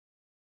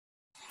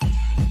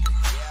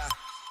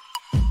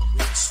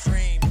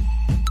Xtreme.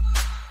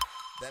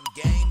 Them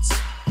gains,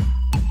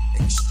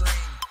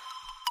 extreme.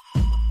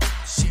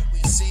 Shit we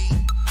see,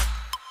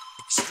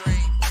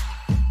 extreme.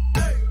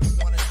 You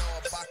wanna know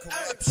about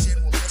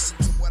corruption? Well, listen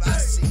to what I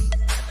see.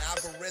 An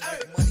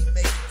algorithmic money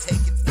making,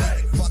 taking,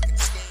 flipping, fucking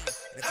scheme.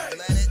 And if you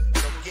let it,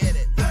 you'll get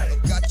it. They'll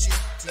gut you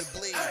till you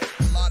bleed.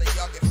 A lot of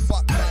y'all get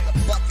fucked by the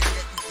bucket,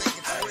 yet you think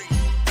it's free.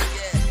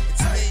 Yeah,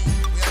 it's me.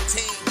 We are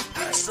team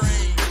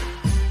Xtreme.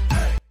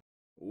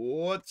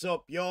 What's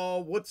up,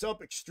 y'all? What's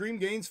up,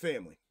 Xtreme Gainz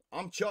family?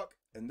 I'm Chuck,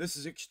 and this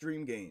is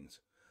Xtreme Gainz.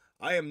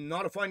 I am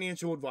not a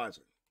financial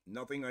advisor.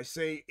 Nothing I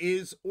say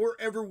is or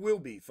ever will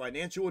be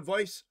financial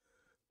advice.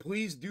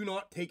 Please do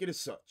not take it as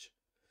such.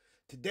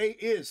 Today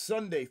is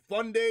Sunday,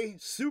 Fun Day,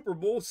 Super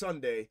Bowl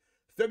Sunday,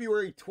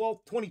 February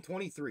 12th,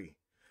 2023.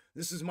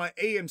 This is my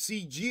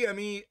AMC,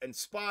 GME, and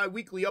SPY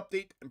weekly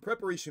update and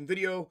preparation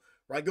video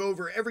where I go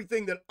over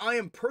everything that I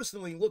am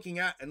personally looking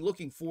at and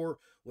looking for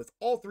with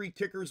all three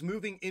tickers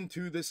moving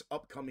into this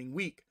upcoming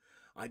week.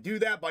 I do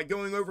that by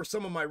going over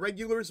some of my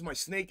regulars, my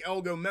snake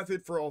algo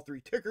method for all three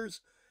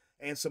tickers,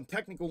 and some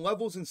technical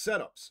levels and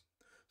setups.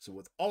 So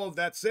with all of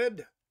that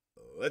said,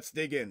 let's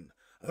dig in.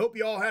 I hope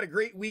you all had a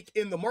great week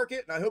in the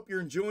market, and I hope you're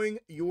enjoying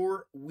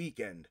your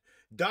weekend.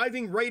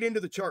 Diving right into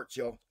the charts,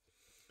 y'all.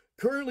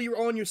 Currently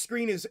on your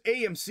screen is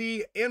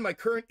AMC and my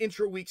current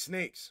intra-week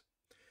snakes.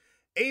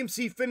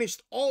 AMC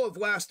finished all of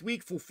last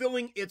week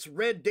fulfilling its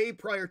red day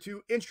prior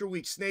to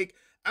intra-week snake.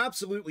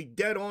 Absolutely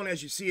dead on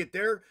as you see it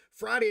there.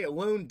 Friday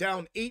alone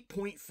down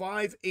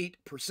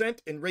 8.58%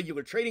 in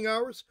regular trading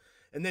hours,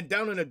 and then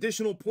down an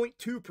additional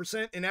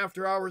 0.2% in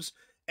after hours,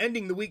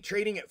 ending the week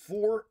trading at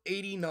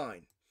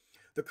 489.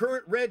 The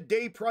current red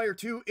day prior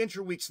to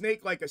intra-week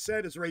snake, like I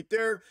said, is right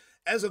there.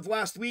 As of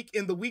last week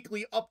in the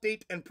weekly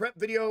update and prep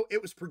video,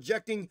 it was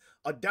projecting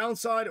a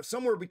downside of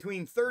somewhere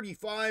between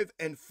 35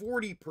 and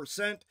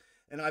 40%,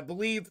 and I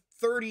believe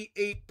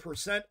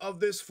 38% of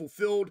this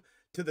fulfilled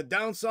to the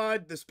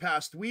downside this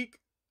past week.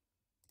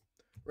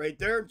 Right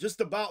there,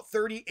 just about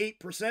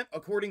 38%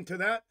 according to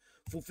that,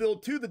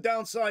 fulfilled to the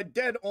downside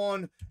dead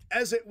on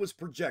as it was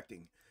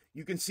projecting.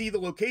 You can see the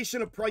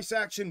location of price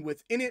action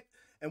within it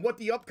and what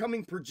the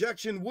upcoming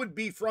projection would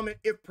be from it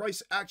if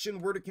price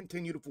action were to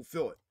continue to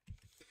fulfill it.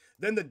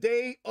 Then the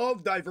day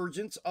of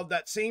divergence, of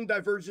that same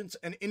divergence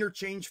and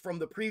interchange from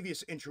the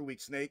previous intra-week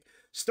snake,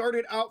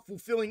 started out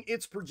fulfilling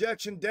its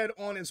projection dead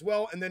on as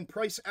well, and then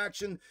price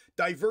action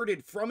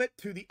diverted from it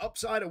to the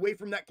upside away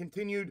from that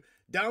continued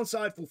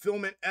downside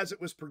fulfillment as it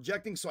was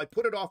projecting, so I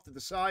put it off to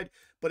the side,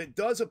 but it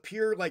does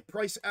appear like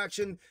price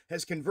action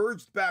has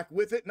converged back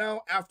with it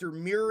now after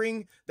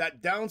mirroring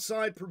that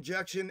downside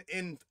projection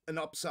in an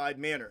upside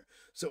manner.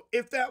 So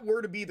if that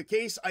were to be the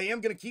case, I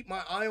am going to keep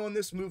my eye on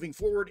this moving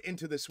forward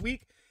into this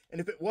week. And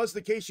if it was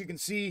the case, you can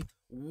see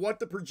what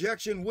the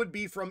projection would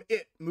be from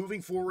it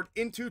moving forward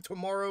into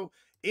tomorrow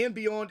and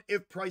beyond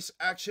if price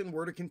action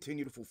were to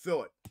continue to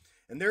fulfill it.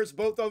 And there's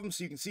both of them,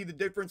 so you can see the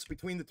difference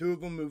between the two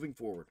of them moving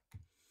forward.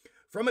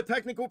 From a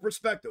technical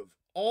perspective,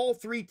 all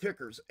three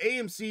tickers,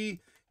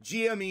 AMC,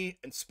 GME,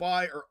 and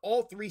SPY, are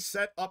all three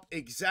set up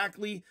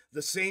exactly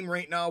the same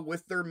right now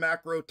with their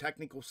macro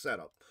technical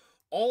setup.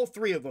 All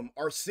three of them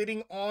are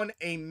sitting on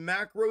a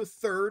macro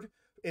third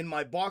in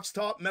my box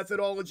top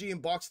methodology and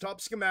box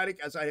top schematic,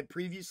 as I had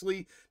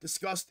previously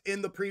discussed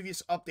in the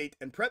previous update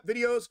and prep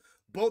videos.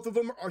 Both of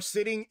them are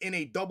sitting in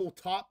a double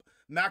top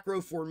macro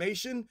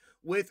formation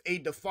with a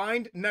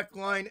defined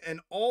neckline, and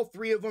all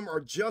three of them are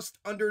just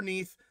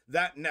underneath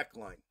that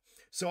neckline.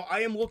 So I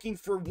am looking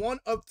for one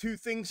of two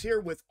things here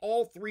with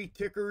all three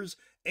tickers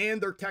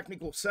and their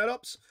technical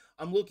setups.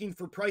 I'm looking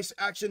for price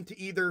action to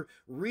either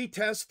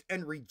retest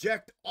and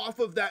reject off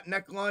of that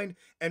neckline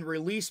and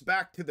release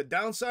back to the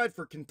downside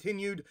for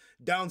continued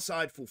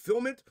downside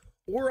fulfillment,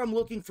 or I'm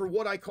looking for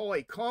what I call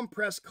a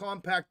compressed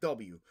compact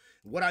W.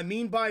 What I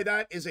mean by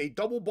that is a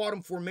double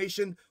bottom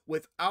formation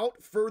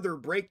without further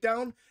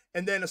breakdown,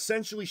 and then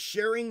essentially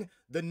sharing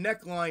the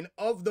neckline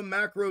of the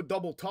macro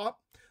double top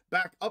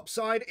back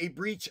upside, a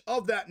breach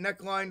of that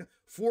neckline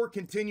for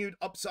continued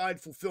upside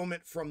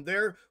fulfillment from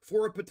there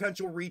for a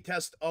potential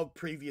retest of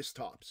previous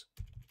tops.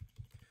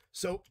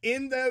 So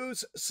in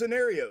those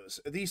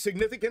scenarios, the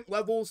significant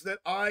levels that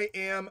I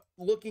am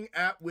looking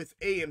at with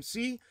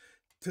AMC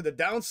to the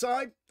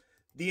downside,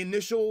 the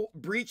initial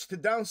breach to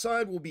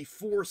downside will be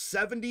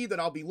 470 that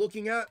I'll be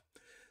looking at.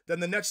 Then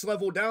the next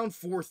level down,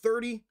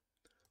 430,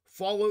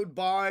 followed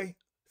by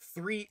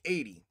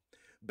 380.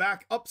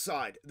 Back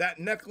upside, that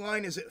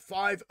neckline is at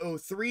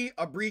 503,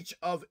 a breach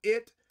of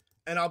it,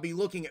 and I'll be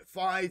looking at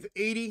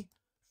 580,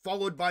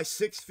 followed by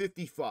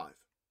 655.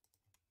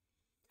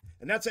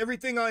 And that's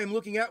everything I am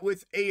looking at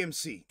with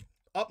AMC.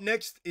 Up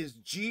next is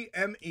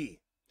GME.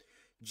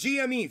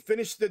 GME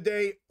finished the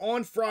day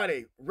on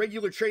Friday,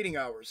 regular trading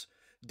hours,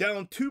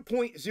 down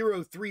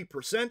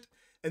 2.03%,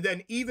 and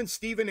then even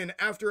Steven in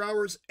after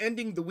hours,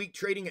 ending the week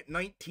trading at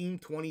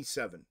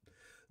 1927.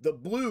 The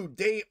blue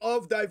day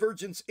of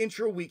divergence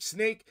intra-week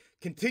snake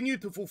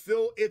continued to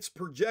fulfill its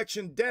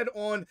projection dead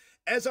on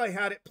as I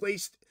had it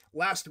placed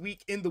last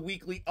week in the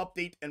weekly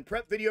update and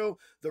prep video.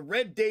 The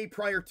red day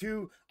prior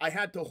to, I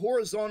had to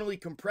horizontally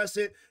compress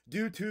it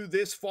due to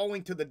this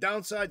falling to the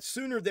downside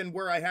sooner than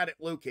where I had it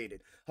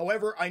located.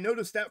 However, I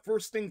noticed that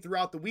first thing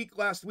throughout the week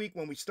last week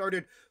when we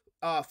started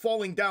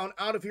falling down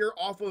out of here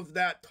off of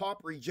that top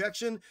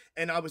rejection,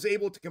 and I was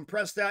able to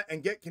compress that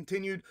and get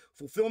continued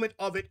fulfillment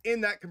of it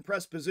in that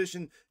compressed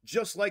position,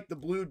 just like the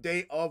blue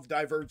day of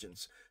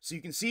divergence. So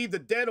you can see the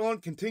dead on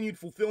continued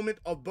fulfillment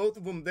of both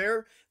of them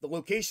there, the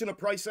location of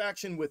price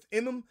action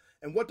within them,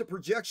 and what the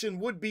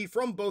projection would be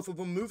from both of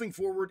them moving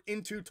forward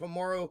into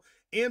tomorrow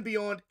and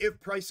beyond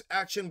if price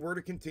action were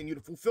to continue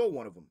to fulfill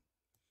one of them.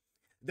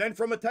 Then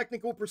from a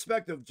technical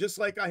perspective, just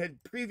like I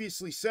had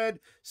previously said,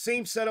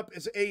 same setup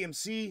as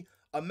AMC,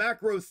 a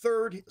macro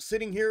third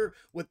sitting here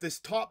with this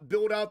top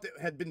build out that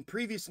had been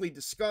previously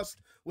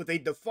discussed with a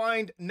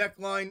defined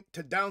neckline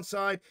to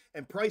downside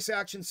and price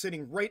action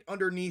sitting right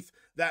underneath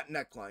that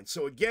neckline.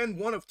 So again,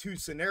 one of two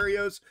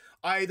scenarios,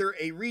 either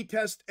a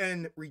retest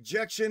and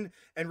rejection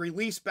and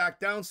release back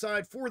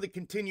downside for the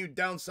continued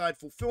downside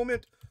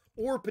fulfillment,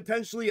 or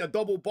potentially a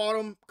double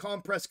bottom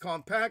compress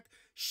compact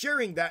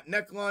sharing that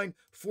neckline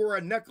for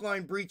a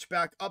neckline breach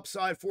back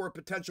upside for a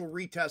potential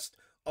retest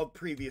of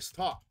previous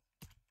top.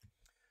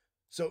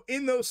 So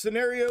in those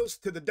scenarios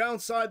to the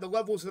downside, the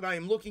levels that I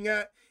am looking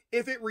at,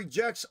 if it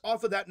rejects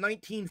off of that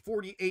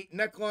 1948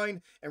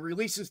 neckline and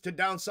releases to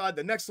downside,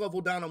 the next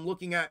level down I'm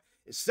looking at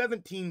is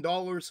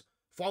 $17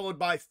 followed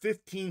by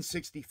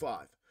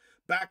 $15.65.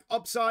 Back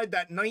upside,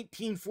 that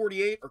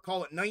 1948, or call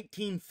it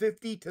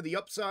 1950 to the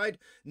upside,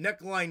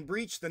 neckline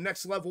breach, the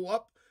next level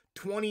up,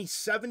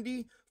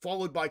 2070,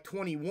 followed by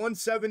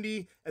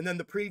 2170, and then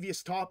the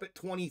previous top at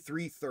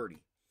 2330.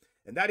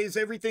 And that is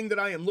everything that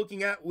I am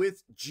looking at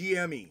with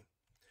GME.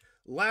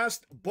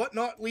 Last but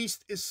not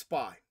least is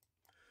SPY.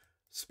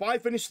 SPY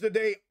finished the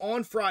day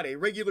on Friday,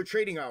 regular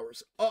trading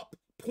hours, up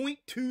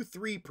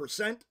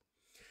 0.23%,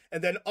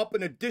 and then up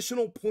an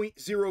additional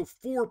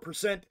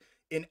 0.04%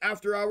 in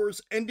after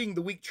hours, ending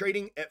the week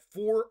trading at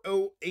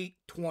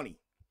 408.20.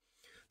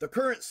 The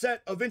current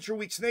set of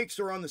intra-week snakes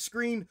are on the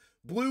screen.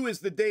 Blue is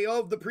the day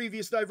of the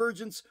previous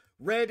divergence.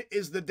 Red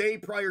is the day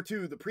prior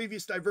to the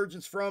previous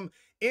divergence from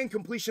and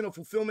completion of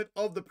fulfillment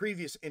of the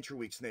previous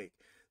intra-week snake.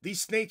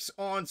 These snakes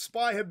on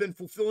SPY have been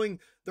fulfilling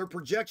their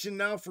projection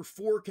now for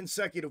 4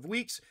 consecutive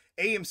weeks.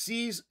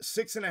 AMC's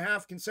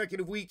 6.5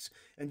 consecutive weeks,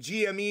 and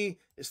GME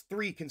is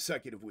 3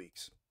 consecutive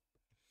weeks.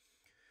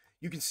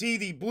 You can see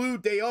the blue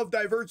day of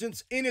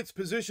divergence in its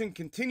position,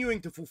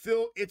 continuing to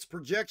fulfill its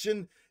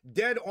projection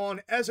dead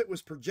on as it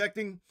was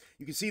projecting.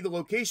 You can see the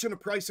location of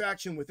price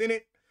action within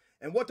it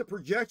and what the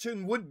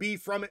projection would be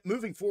from it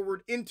moving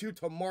forward into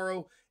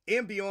tomorrow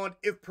and beyond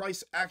if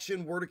price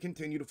action were to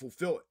continue to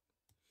fulfill it.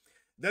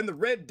 Then the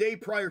red day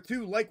prior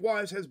to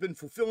likewise has been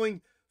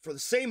fulfilling for the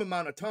same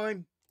amount of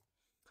time.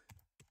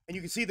 And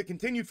you can see the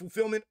continued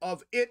fulfillment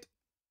of it,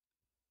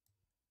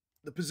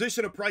 the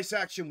position of price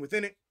action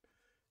within it,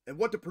 and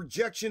what the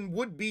projection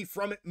would be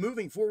from it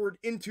moving forward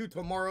into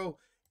tomorrow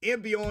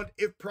and beyond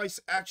if price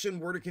action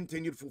were to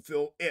continue to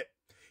fulfill it.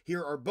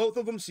 Here are both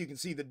of them so you can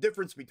see the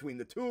difference between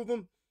the two of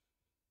them.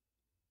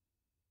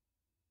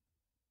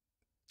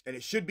 And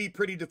it should be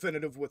pretty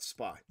definitive with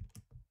SPY.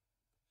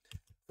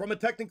 From a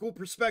technical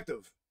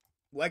perspective,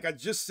 like I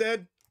just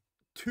said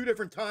 2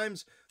 different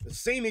times, the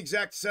same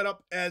exact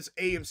setup as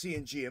AMC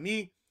and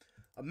GME.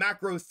 A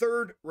macro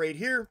third right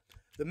here.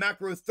 The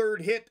macro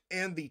third hit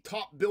and the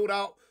top build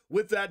out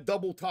with that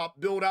double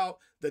top build out,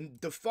 the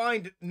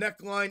defined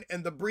neckline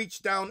and the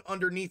breach down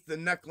underneath the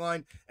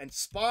neckline. And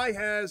SPY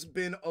has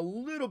been a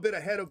little bit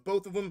ahead of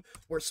both of them,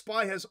 where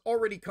SPY has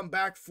already come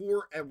back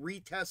for a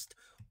retest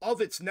of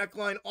its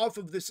neckline off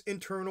of this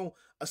internal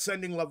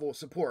ascending level of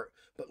support.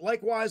 But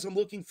likewise, I'm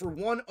looking for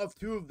one of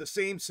 2 of the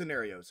same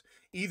scenarios,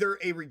 either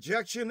a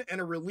rejection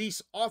and a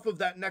release off of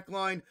that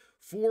neckline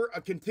for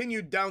a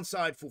continued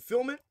downside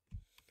fulfillment,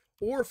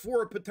 or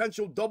for a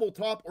potential double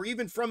top, or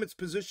even from its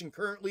position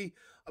currently,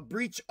 a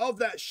breach of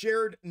that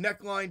shared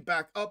neckline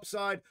back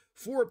upside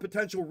for a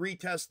potential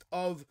retest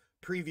of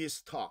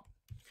previous top.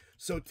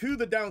 So to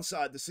the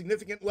downside, the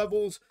significant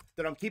levels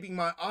that I'm keeping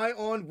my eye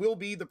on will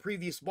be the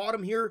previous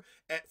bottom here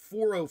at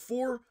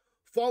 404,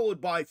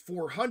 followed by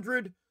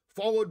 400,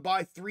 followed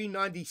by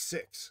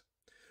 396.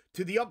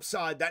 To the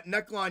upside, that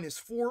neckline is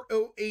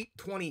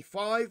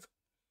 408.25,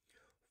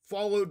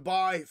 followed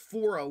by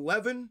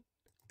 411,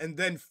 and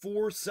then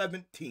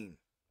 417.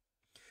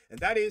 And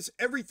that is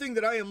everything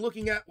that I am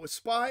looking at with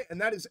SPY,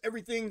 and that is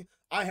everything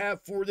I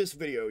have for this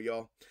video,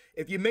 y'all.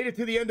 If you made it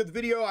to the end of the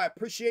video, I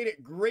appreciate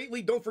it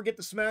greatly. Don't forget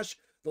to smash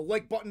the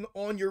like button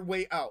on your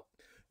way out.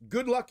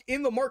 Good luck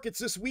in the markets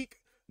this week.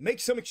 Make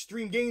some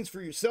extreme gains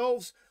for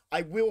yourselves.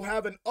 I will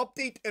have an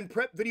update and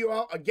prep video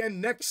out again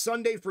next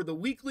Sunday for the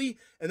weekly,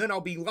 and then I'll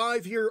be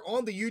live here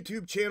on the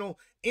YouTube channel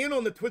and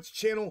on the Twitch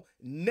channel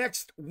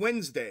next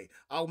Wednesday.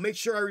 I'll make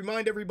sure I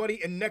remind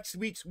everybody in next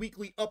week's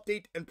weekly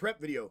update and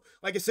prep video.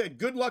 Like I said,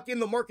 good luck in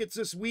the markets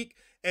this week,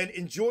 and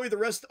enjoy the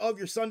rest of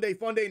your Sunday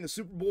fun day in the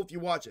Super Bowl if you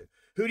watch it.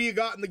 Who do you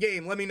got in the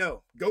game? Let me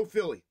know. Go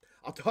Philly.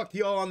 I'll talk to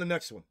y'all on the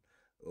next one.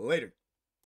 Later.